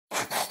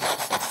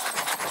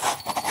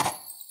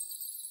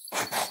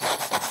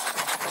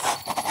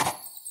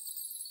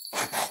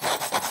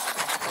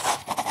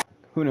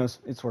Who knows?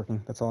 It's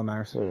working. That's all that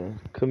matters.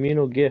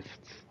 Communal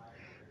gifts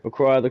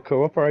require the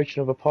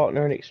cooperation of a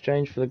partner in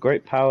exchange for the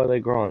great power they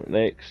grant.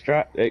 They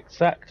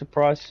exact a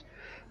price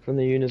from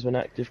the users when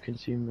active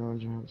consume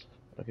knowledge amounts.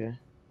 Okay.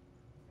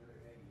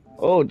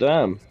 Oh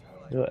damn.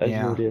 You're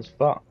Yeah, edgelordy as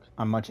fuck.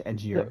 I'm much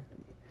edgier. Look,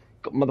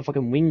 got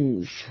motherfucking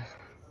wings.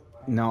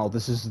 No,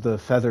 this is the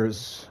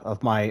feathers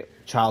of my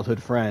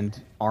childhood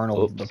friend,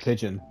 Arnold the Oops.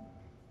 pigeon.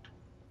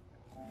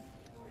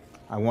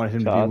 I wanted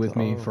him to be Chad, with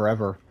me oh.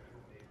 forever.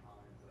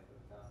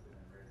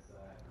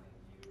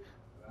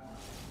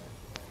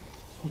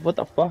 What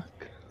the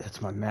fuck?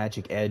 That's my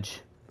magic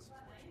edge.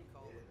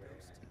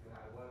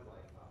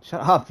 Shut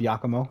up,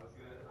 Yakumo.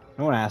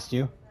 No one asked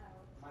you.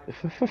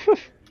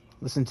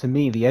 Listen to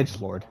me, the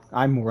edgelord.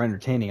 I'm more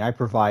entertaining. I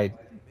provide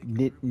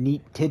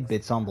neat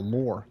tidbits on the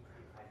lore.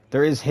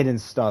 There is hidden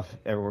stuff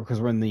everywhere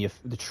because we're in the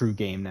true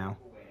game now.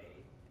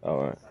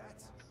 Alright.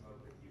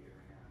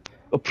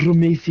 A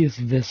Prometheus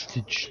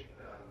vestige.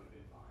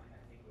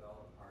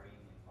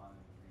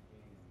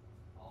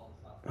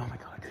 Oh my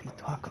god, could you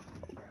talk a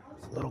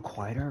little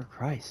quieter?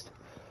 Christ.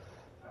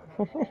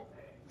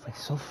 It's like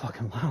so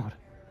fucking loud.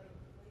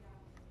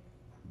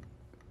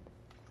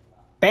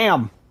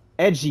 Bam!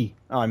 Edgy.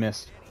 Oh, I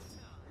missed.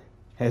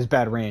 Has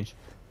bad range.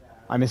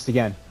 I missed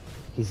again.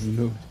 He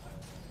moved.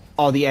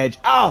 Oh, the edge.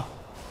 Oh!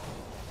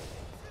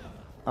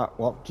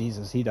 Well,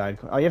 Jesus, he died.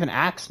 Oh, you have an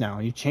axe now.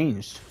 You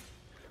changed.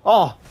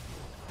 Oh!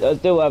 I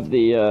still have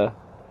the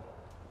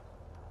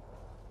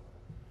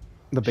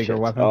bigger shit.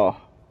 weapon. Oh.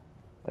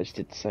 I just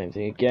did the same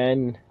thing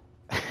again.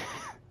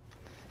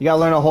 You gotta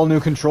learn a whole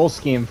new control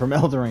scheme from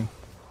Eldering.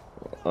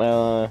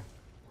 Alright,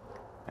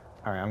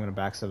 I'm gonna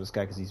backstab this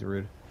guy because he's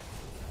rude.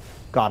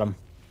 Got him.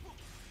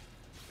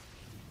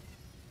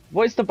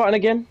 what is the button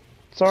again?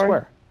 Sorry?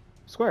 Square.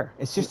 Square.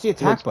 It's just the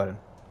attack button.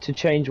 To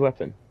change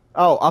weapon.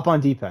 Oh, up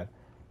on D-pad.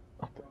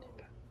 Up on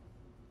D-pad.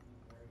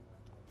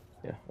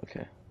 Yeah,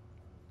 okay.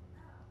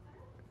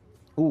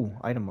 Ooh,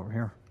 item over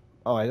here.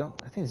 Oh, I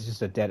think it's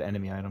just a dead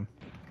enemy item.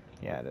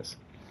 Yeah, it is.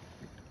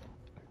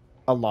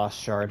 A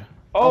lost shard.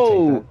 I'll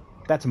take that.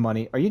 That's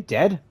money. Are you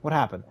dead? What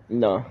happened?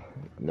 No.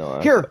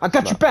 Here, I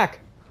got your back!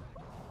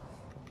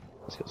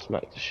 Let's get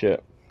smacked to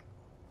shit.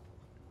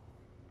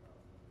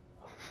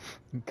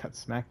 Got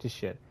smacked to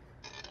shit.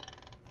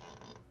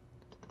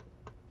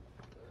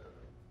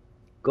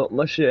 Got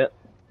my shit.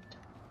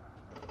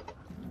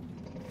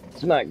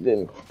 Smacked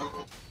in.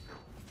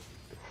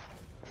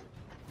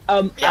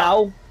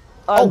 Ow!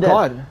 Oh dead.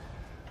 god!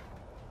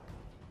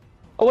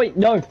 Oh wait,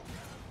 no!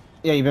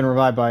 Yeah, you've been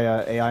revived by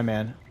AI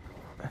man.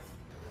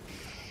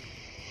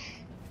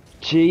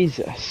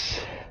 Jesus.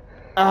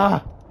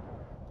 Ah!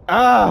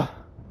 Ah!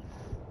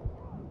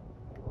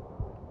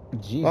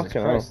 Jesus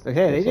Fucking Christ. hell.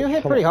 Okay, they do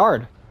hit pretty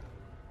hard.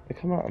 They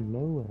come out of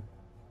nowhere.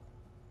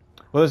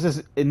 Well, there's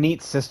this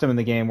neat system in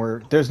the game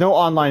where there's no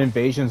online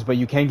invasions, but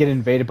you can get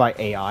invaded by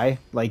AI.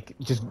 Like,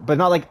 but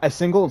not like a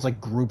single, it's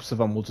like groups of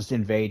them will just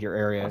invade your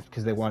area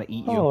because they want to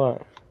eat you. Oh,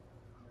 right.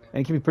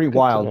 And it can be pretty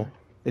wild.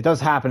 It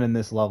does happen in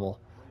this level.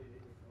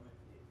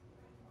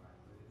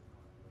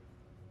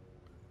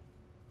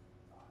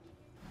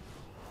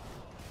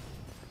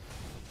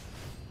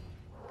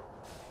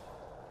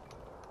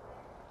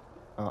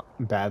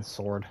 Bad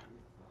sword.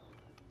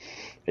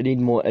 I need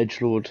more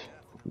edgelord.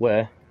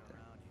 Where?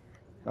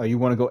 Oh, you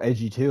want to go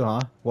edgy too, huh?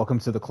 Welcome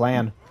to the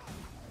clan.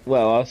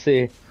 Well, I'll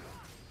see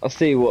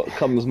what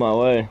comes my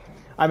way.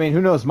 I mean,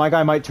 who knows? My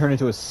guy might turn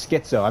into a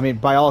schizo. I mean,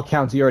 by all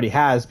accounts, he already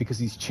has because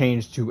he's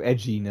changed to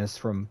edginess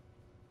from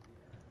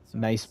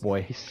nice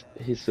boy.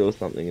 He saw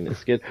something in his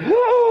skin.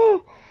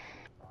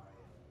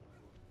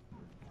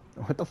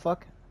 What the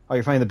fuck? Oh,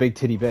 you're fighting the big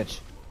titty bitch.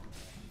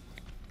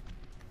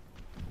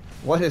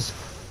 What is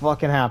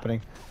fucking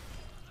happening?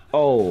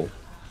 Oh.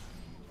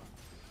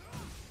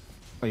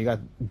 Oh, you got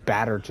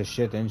battered to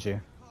shit, didn't you?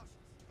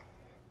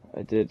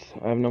 I did.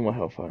 I have no more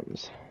health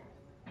items.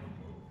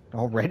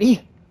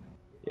 Already?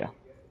 Yeah.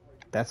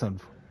 That's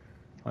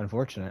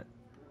unfortunate.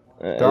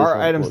 There are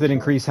items that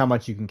increase how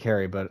much you can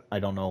carry, but I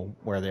don't know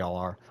where they all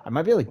are. I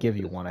might be able to give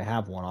you one. I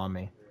have one on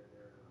me.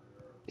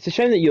 It's a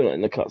shame that you're not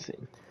in the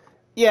cutscene.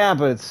 Yeah,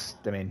 but it's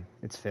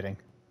fitting.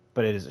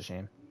 But it is a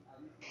shame.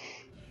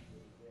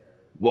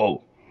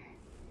 Whoa.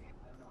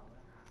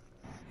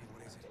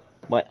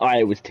 My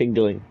eye was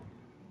tingling.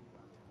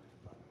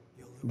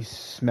 You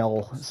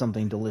smell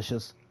something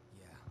delicious.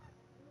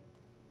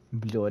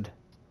 Blood.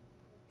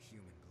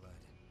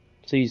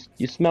 So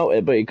you smelt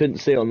it, but you couldn't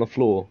see it on the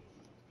floor.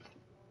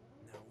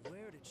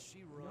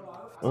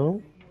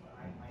 Oh?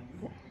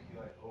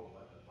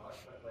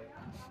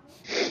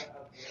 Hey,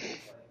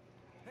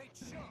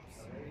 chumps!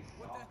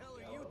 What the hell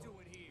are you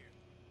doing here?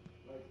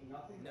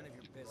 None of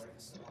your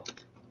business.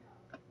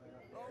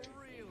 Oh,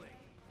 really?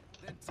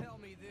 Then tell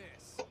me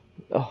this.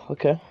 Oh,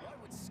 okay. Why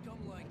would scum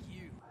like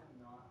you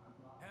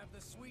have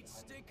the sweet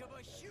stink of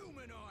a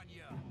human on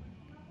you?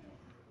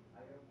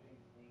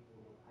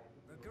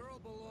 The girl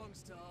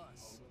belongs to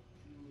us.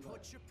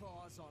 Put your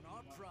paws on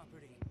our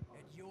property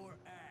and your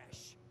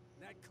ash.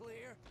 That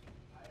clear?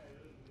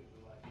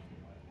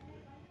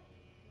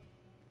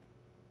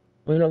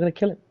 We're not gonna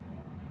kill him.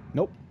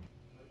 Nope.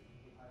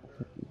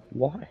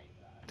 Why?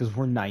 Because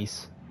we're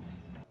nice.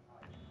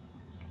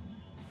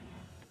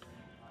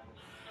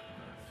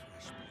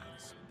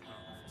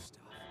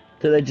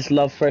 Do they just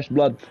love fresh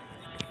blood?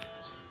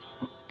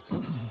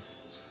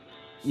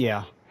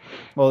 Yeah.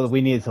 Well, we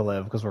need to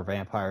live because we're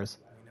vampires.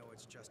 We know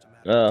it's just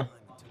a matter of time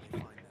until they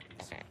find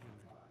that missing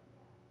human.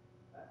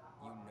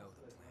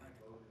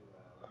 You know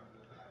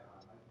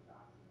the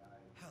plan.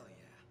 Hell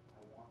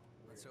yeah.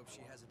 Let's hope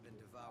she hasn't been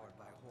devoured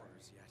by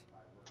horrors yet.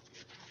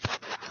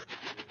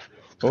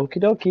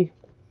 Okie dokie.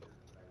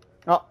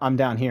 Oh, I'm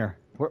down here.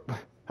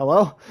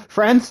 Hello?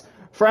 Friends?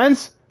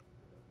 Friends?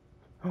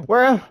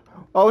 Where am...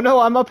 Oh no,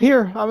 I'm up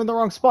here. I'm in the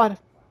wrong spot.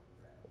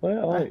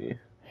 Where are you?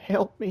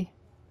 Help me.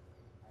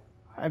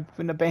 I've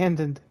been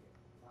abandoned.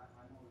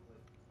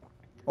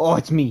 Oh,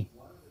 it's me.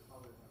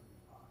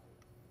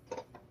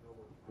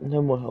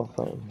 No more health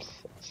items,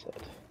 that's sad.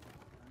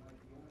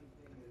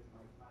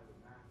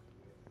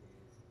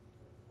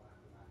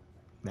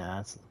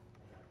 Nah,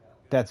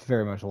 that's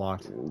very much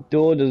locked.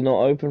 Door does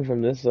not open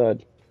from this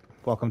side.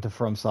 Welcome to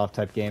FromSoft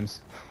type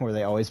games, where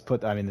they always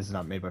put... I mean, this is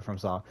not made by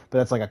FromSoft, but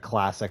that's like a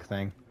classic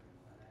thing.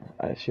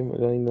 I assume we're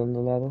going down the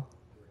ladder.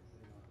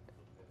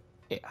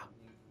 Yeah.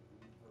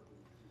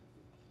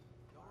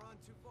 Don't run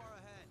too far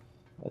ahead.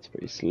 That's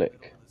pretty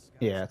slick.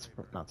 Yeah, it's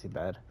not too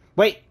bad.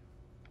 Wait!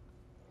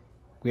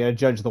 We gotta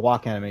judge the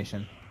walk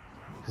animation,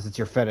 because it's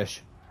your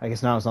fetish. I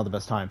guess now is not the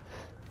best time.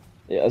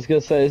 Yeah, I was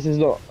gonna say, this is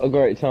not a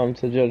great time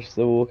to judge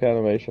the walk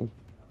animation.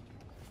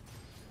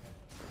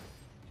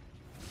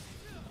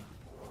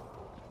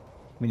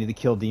 We need to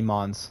kill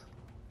demons.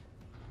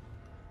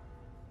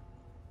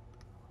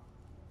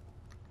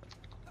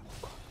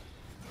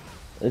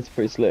 It's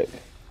pretty slick.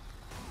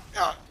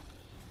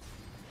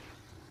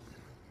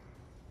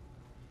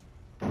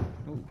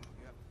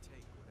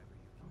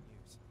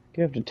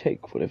 You have to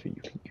take whatever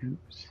you can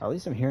use. At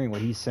least I'm hearing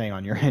what he's saying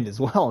on your end as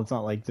well. It's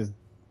not like just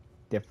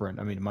different.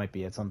 I mean, it might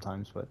be at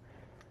sometimes, but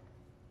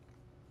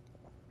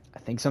I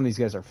think some of these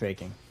guys are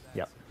faking.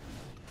 Yep.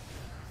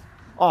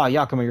 Oh,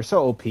 Yakima, you're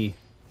so OP.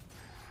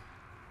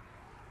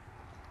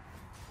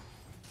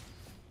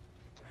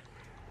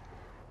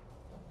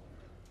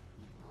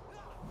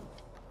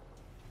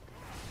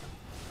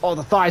 Oh,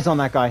 the thighs on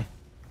that guy.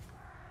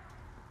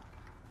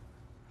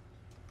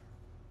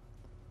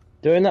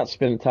 Doing that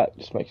spin attack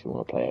just makes me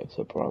want to play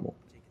Exo Primal.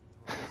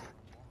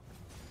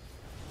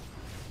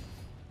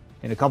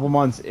 In a couple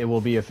months, it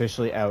will be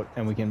officially out,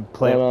 and we can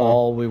play it Oh, no.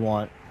 all we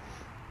want.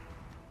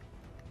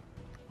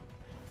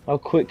 How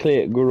quickly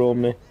it grew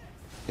on me.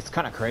 It's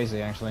kind of crazy,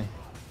 actually.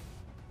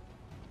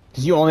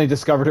 Because you only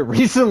discovered it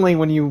recently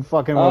when you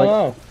fucking were Oh like,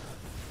 no.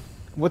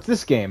 what's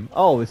this game?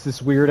 Oh, it's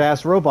this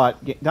weird-ass robot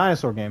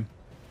dinosaur game.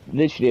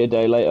 Literally a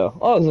day later.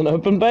 Oh, it's an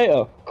open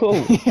beta.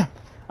 Cool. Yeah.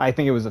 I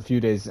think it was a few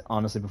days,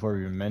 honestly, before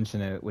we even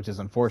mentioned it, which is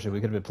unfortunate. We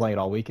could have been playing it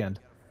all weekend.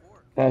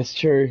 That's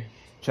true.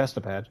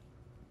 Chestapad.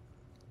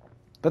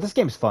 But this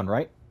game's fun,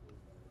 right?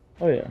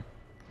 Oh yeah.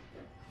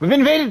 We've been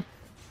invaded!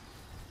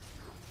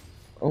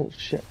 Oh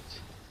shit.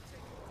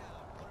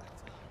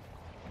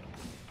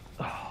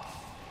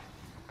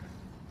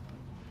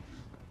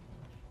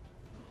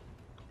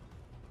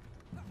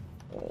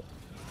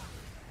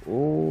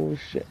 Oh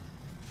shit.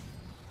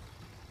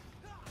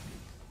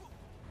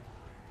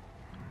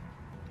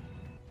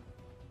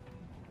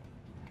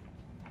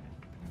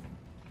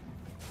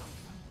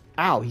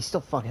 Ow, he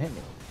still fucking hit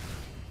me.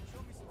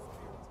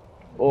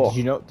 Oh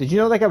Did you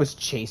know that guy was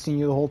chasing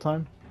you the whole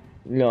time?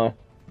 no.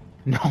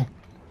 No. I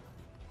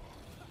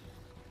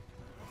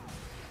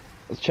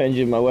was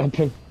changing my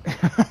weapon.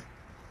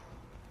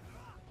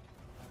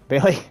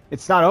 Bailey,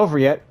 it's not over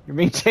yet. You're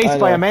being chased I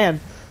by know. a man.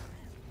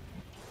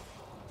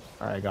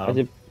 Alright, got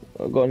him.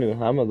 I got a new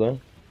hammer though.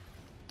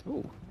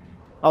 Ooh.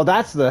 Oh,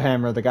 that's the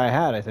hammer the guy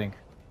had, I think.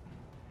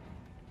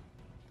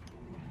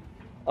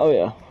 Oh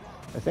yeah.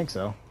 I think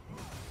so.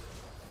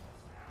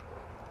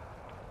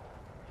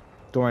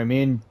 Don't worry,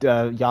 me and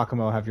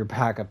Yakumo have your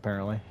back,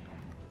 apparently.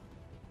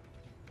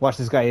 Watch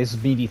this guy,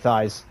 his meaty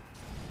thighs.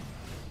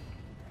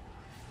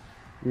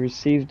 You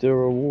received a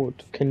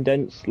reward.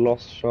 Condensed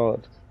lost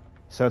shard.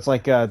 So it's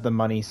like the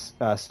money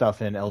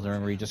stuff in Elden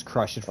Ring where you just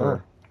crush it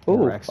for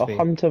more Oh, a XP.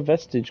 hunter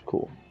vestige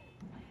core.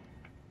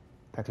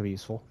 That could be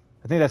useful.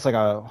 I think that's like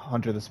a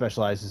hunter that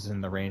specializes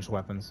in the ranged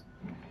weapons.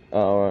 Oh,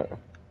 alright.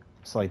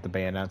 It's like the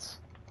bayonets.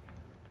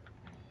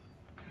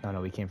 Oh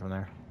no, we came from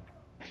there.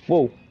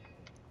 Whoa.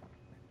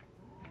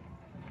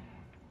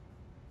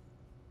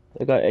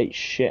 That guy ate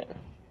shit.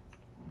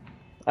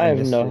 I have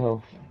missed no it.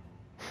 health.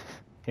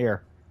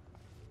 Here.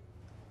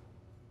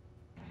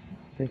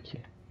 Thank you.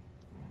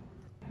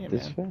 Yeah,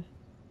 This man. way?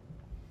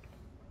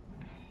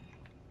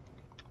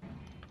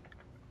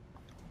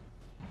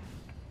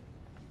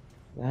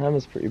 The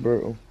hammer's pretty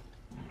brutal.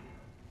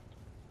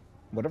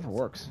 Whatever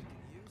works.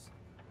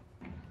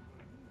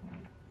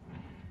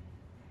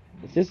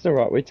 Is this the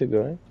right way to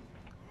go?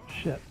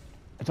 Shit.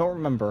 I don't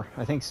remember.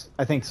 I think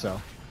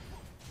so.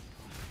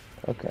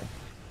 Okay.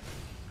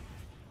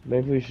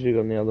 Maybe we should have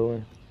gone the other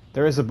way.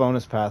 There is a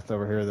bonus path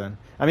over here then.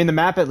 I mean, the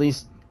map at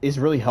least is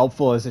really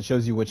helpful as it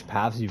shows you which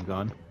paths you've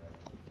gone.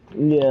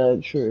 Yeah,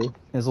 true.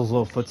 There's those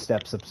little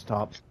footsteps up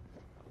top.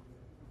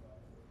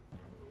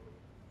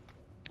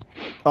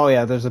 Oh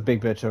yeah, there's a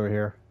big bitch over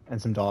here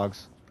and some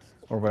dogs,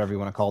 or whatever you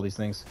want to call these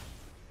things.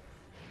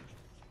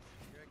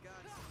 Here I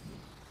got it.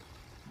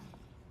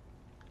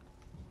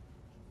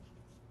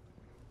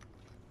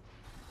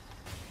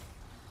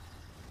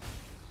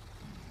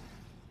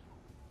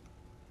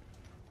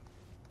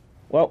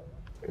 Well,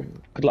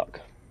 good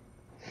luck.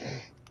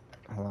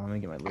 Hold on, let me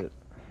get my loot.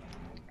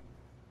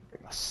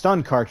 A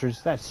stun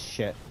cartridge, that's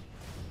shit.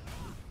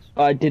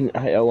 I didn't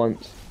hit her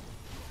once.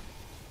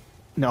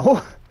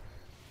 No?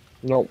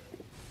 Nope.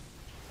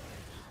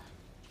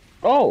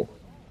 Oh!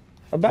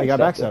 A I got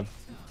backstab.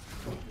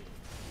 backstab.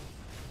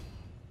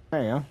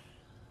 There you go.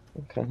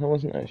 Okay, that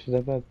wasn't actually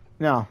that bad.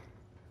 No.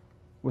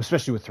 Well,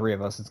 especially with 3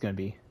 of us, it's gonna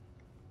be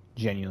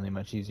genuinely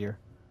much easier.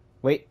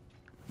 Wait.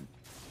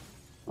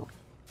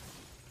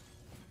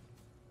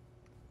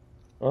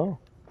 Oh.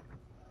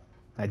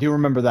 I do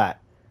remember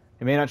that.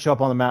 It may not show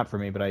up on the map for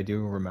me, but I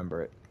do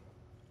remember it.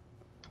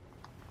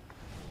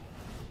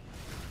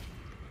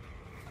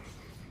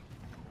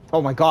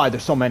 Oh my god,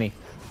 there's so many.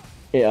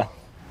 Yeah.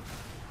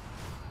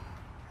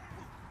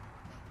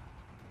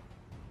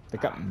 They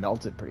got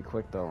melted pretty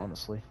quick though,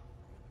 honestly.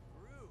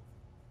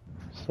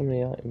 So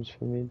many items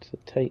for me to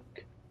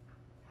take.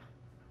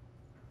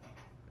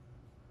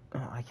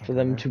 Oh, I can't For go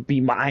them there. to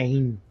be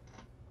mine.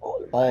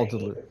 All to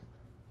loot.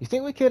 You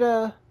think we could,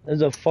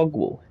 There's a fog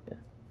wall here.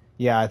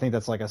 Yeah, I think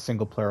that's like a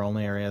single player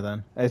only area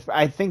then.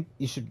 I think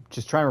you should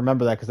just try and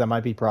remember that because that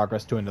might be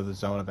progress to another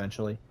zone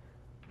eventually.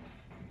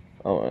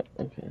 Alright,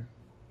 okay.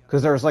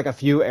 Because there's like a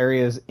few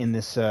areas in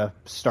this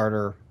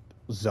starter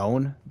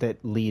zone that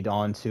lead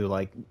on to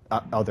like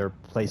other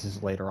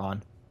places later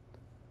on.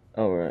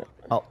 Alright.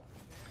 Oh.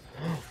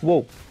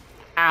 Whoa!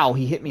 Ow,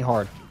 he hit me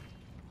hard.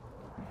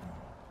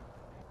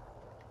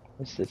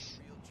 What's this?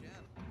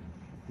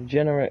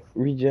 Generate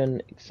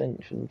regen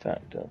extension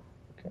factor.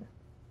 Okay.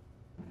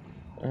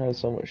 I have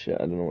so much shit, I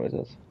don't know what it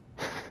does.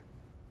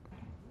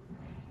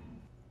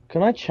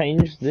 Can I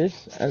change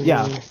this? As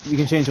Yeah, in... you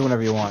can change it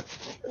whenever you want.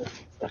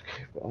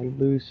 Okay, but I'll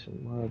lose some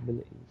of my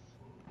abilities.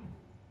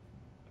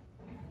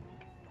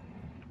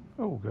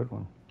 Oh, good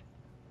one.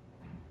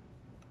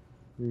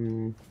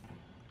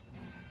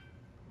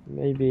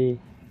 Maybe.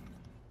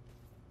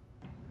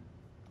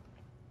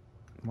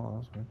 Well, that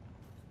was good.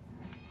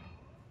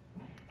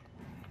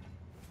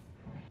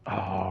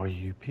 Oh,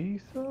 you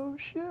piece of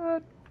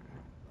shit.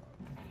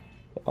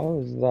 How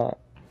is that?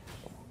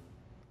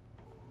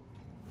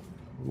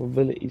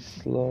 Mobility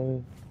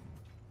slow.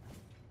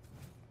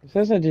 It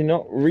says I do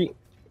not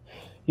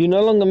You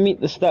no longer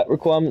meet the stat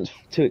requirements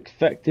to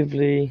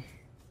effectively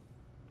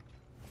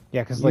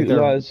Yeah, because like they're...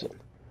 utilize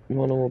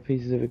one or more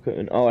pieces of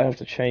equipment. Oh, I have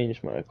to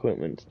change my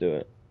equipment to do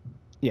it.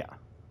 Yeah.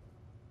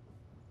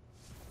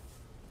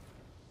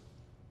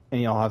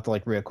 And you'll have to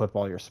like re-equip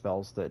all your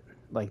spells that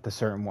like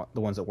the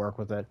ones that work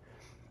with it.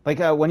 Like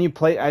when you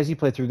play, as you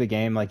play through the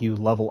game, like you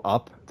level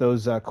up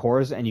those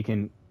cores and you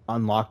can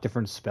unlock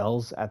different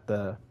spells at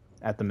the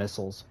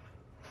missiles.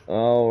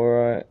 Oh,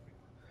 right.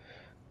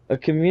 A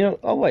communal.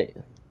 Oh, wait.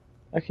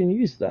 I can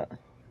use that.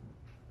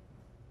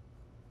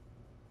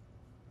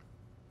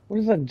 What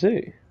does that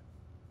do?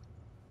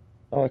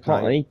 Oh, I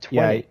can't. I need 20.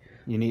 Yeah,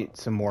 you need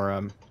some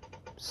more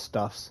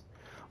stuffs.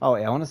 Oh,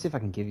 yeah, I want to see if I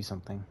can give you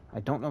something. I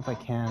don't know if I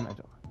can.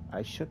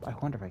 I should. I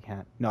wonder if I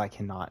can. No, I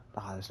cannot.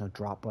 Ah, there's no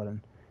drop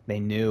button. They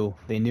knew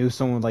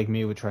someone like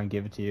me would try and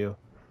give it to you.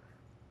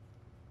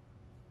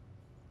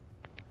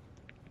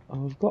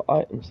 Oh, I've got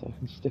items I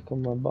can stick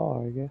on my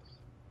bar, I guess.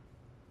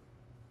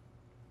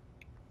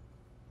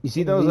 You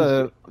see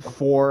those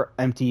 4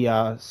 empty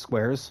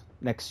squares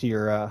next to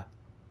your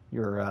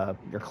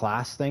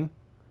class thing?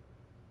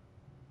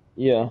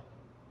 Yeah.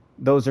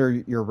 Those are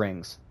your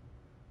rings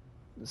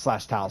 /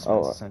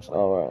 talismans, essentially.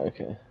 Oh, right,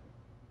 okay.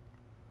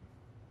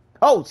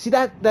 Oh, see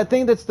that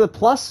thing that's the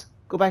plus?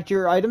 Go back to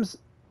your items.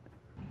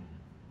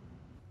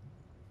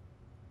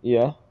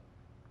 Yeah.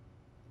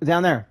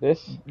 Down there.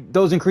 This?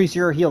 Those increase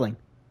your healing.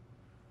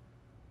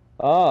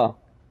 Ah.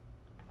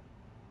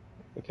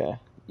 Okay.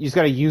 You just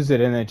gotta use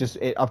it and it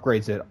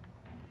upgrades it.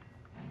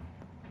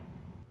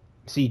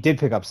 So you did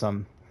pick up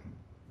some.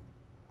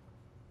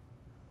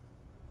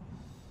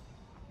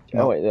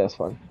 Oh, wait, that's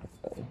fine.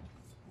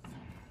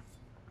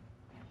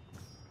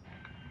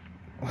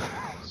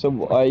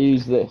 So I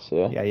use this,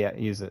 yeah? Yeah,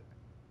 use it.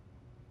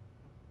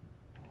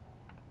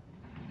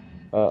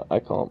 I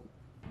can't.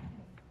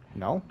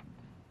 No?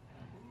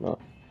 No.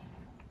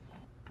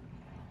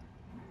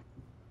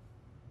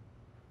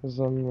 For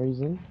some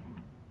reason.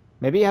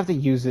 Maybe you have to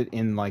use it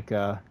in like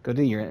go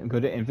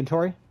to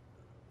inventory.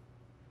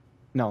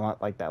 No,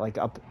 not like that. Like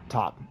up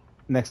top,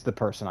 next to the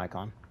person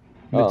icon,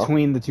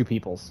 between the two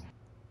peoples.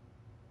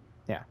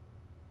 Yeah,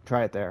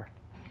 try it there.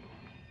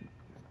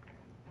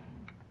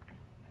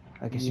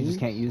 I guess you just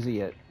can't use it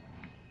yet.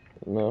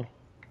 No,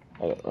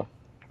 I don't know.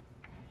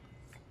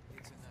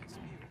 It's a nice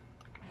view.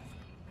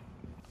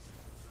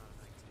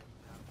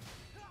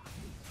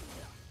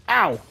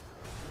 Ow!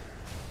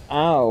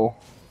 Ow.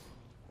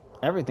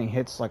 Everything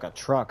hits like a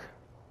truck.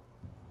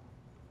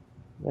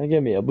 That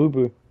gave me a boo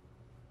boo. What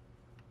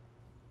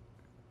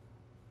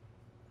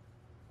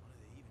are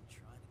they even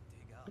trying to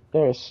dig up?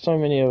 There are so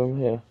many of them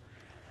here.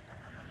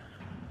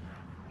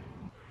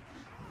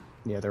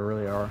 Yeah, there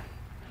really are.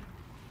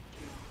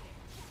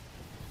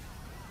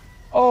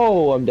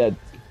 Oh, I'm dead.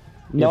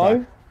 You're No?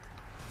 back.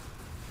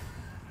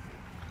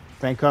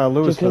 Thank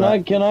Lewis So for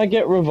that. can I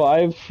get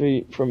revived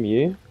from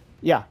you?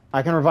 Yeah,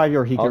 I can revive you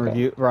or he can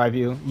Okay. revive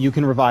you. You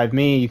can revive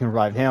me, you can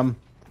revive him.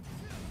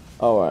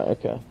 Oh, right,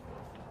 okay.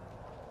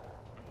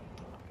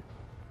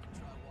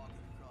 Try walking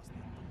across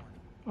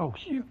that thorn. Oh,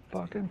 you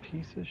fucking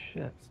piece of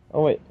shit.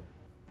 Oh, wait.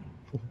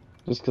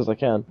 Just because I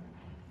can.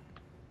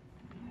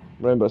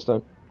 Rainbow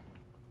Stone.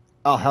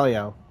 Oh, hell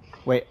yeah.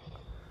 Wait.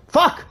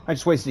 Fuck! I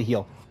just wasted a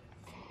heal.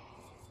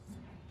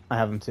 I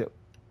have him too.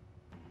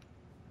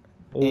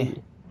 Eh.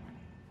 Ooh.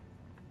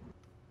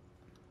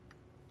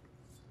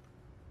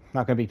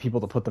 Not gonna be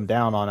people to put them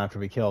down on after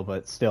we kill,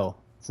 but still,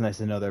 it's nice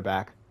to know they're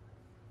back.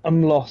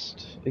 I'm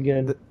lost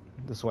again.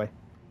 This way.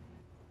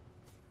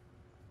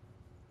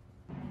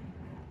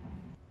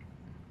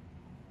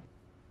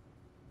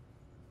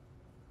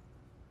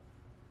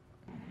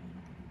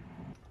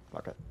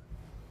 Fuck it.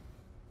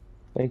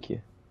 Thank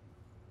you.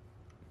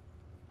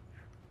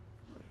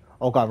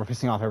 Oh god, we're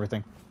pissing off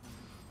everything.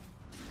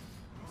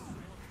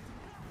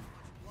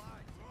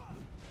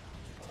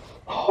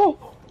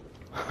 Oh!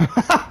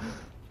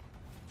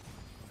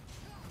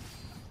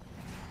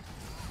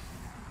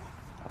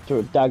 I threw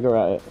a dagger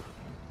at it.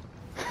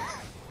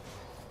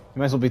 You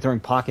might as well be throwing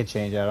pocket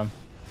change at him.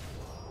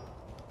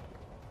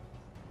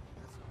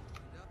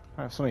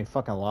 I have so many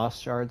fucking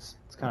lost shards.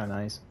 It's kind of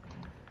nice.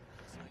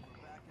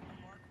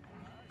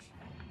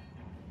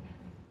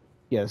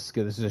 Yeah, this is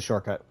good. This is a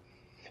shortcut.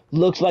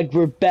 Looks like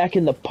we're back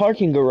in the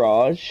parking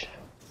garage. I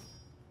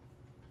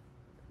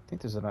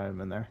think there's an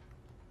item in there.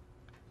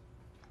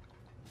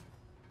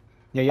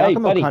 Yeah, Hey,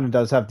 Yakumo buddy. kind of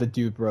does have the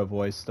dude bro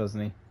voice, doesn't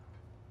he?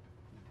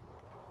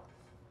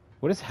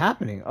 What is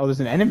happening? Oh, there's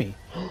an enemy.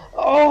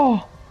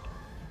 Oh!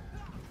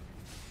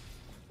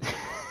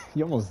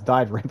 You almost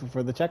died right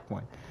before the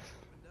checkpoint.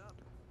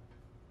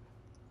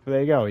 But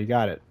there you go, you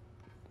got it.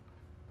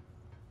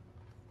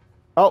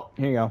 Oh,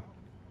 here you go.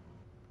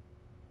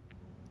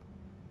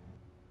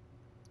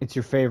 It's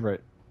your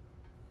favorite.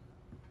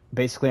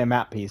 Basically a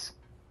map piece.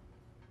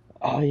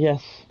 Oh,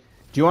 yes.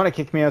 Do you want to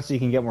kick me out so you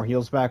can get more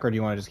heals back, or do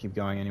you want to just keep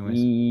going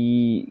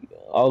anyways?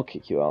 I'll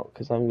kick you out,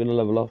 because I'm going to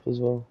level up as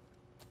well.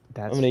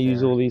 That's I'm going to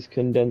use fair. all these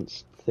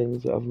condensed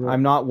things that I've got.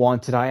 I'm not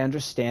wanted. I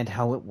understand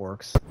how it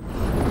works.